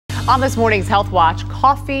On this morning's Health Watch,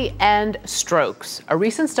 coffee and strokes. A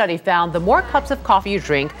recent study found the more cups of coffee you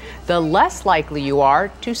drink, the less likely you are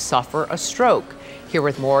to suffer a stroke. Here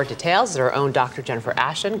with more details is our own Dr. Jennifer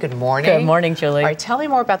Ashton. Good morning. Good morning, Julie. All right, tell me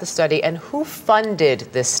more about the study and who funded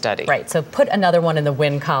this study. Right, so put another one in the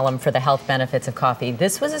win column for the health benefits of coffee.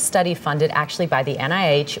 This was a study funded actually by the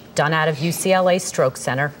NIH, done out of UCLA Stroke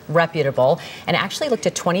Center, reputable, and actually looked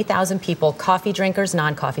at 20,000 people, coffee drinkers,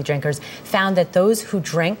 non-coffee drinkers, found that those who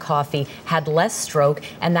drank coffee had less stroke,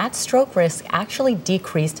 and that stroke risk actually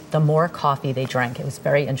decreased the more coffee they drank. It was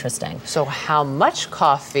very interesting. So how much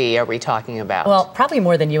coffee are we talking about? Well, probably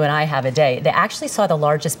more than you and I have a day. They actually saw the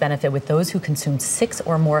largest benefit with those who consumed 6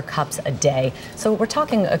 or more cups a day. So we're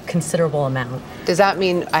talking a considerable amount. Does that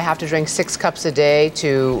mean I have to drink 6 cups a day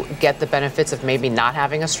to get the benefits of maybe not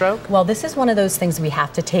having a stroke? Well, this is one of those things we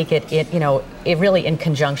have to take it really in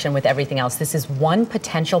conjunction with everything else. This is one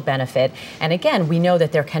potential benefit. And again, we know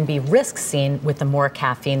that there can be risks seen with the more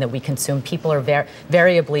caffeine that we consume. People are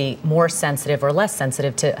variably more sensitive or less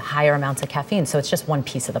sensitive to higher amounts of caffeine. So it's just one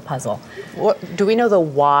piece of the puzzle. Do we know the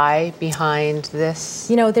why behind this?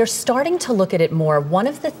 You know, they're starting to look at it more. One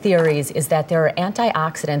of the theories is that there are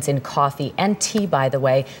antioxidants in coffee and tea, by the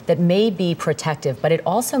way, that may be protective, but it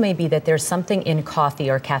also may be that there's something in coffee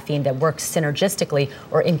or caffeine that works synergistically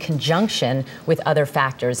or in conjunction with other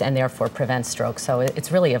factors and therefore prevents stroke. So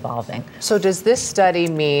it's really evolving. So does this study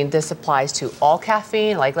mean this applies to all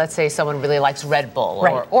caffeine? Like, let's say someone really likes Red Bull,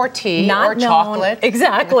 right, or tea, not or known, chocolate.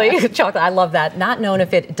 Exactly, chocolate, I love that. Not known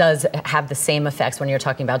if it does have the same effects when you're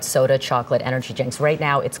talking about soda, chocolate, energy drinks. Right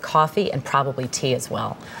now, it's coffee and probably tea as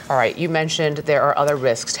well. All right, you mentioned there are other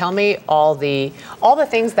risks. Tell me all the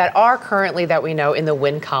things that are currently that we know in the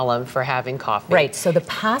win column for having coffee. Right, so the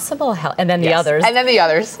possible health, and then the others. And then the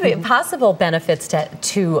others. The possible benefits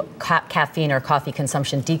to caffeine or coffee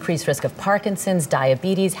consumption: decreased risk of Parkinson's,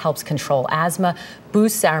 diabetes, helps control asthma,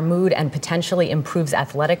 boosts our mood, and potentially improves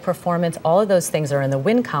athletic performance. All of those things are in the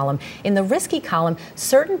win column. In the risky column,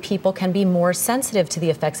 certain people can be more sensitive to the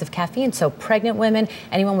effects of caffeine. So pregnant women,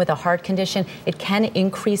 anyone with a heart condition, it can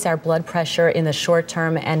increase our blood pressure in the short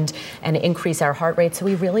term and increase our heart rate. So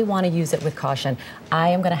we really want to use it with caution. I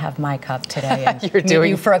am going to have my cup today and meet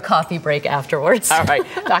you for a coffee break afterwards. All right,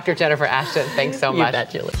 Dr. Jennifer Ashton, thanks so much. You bet,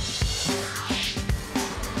 Julie.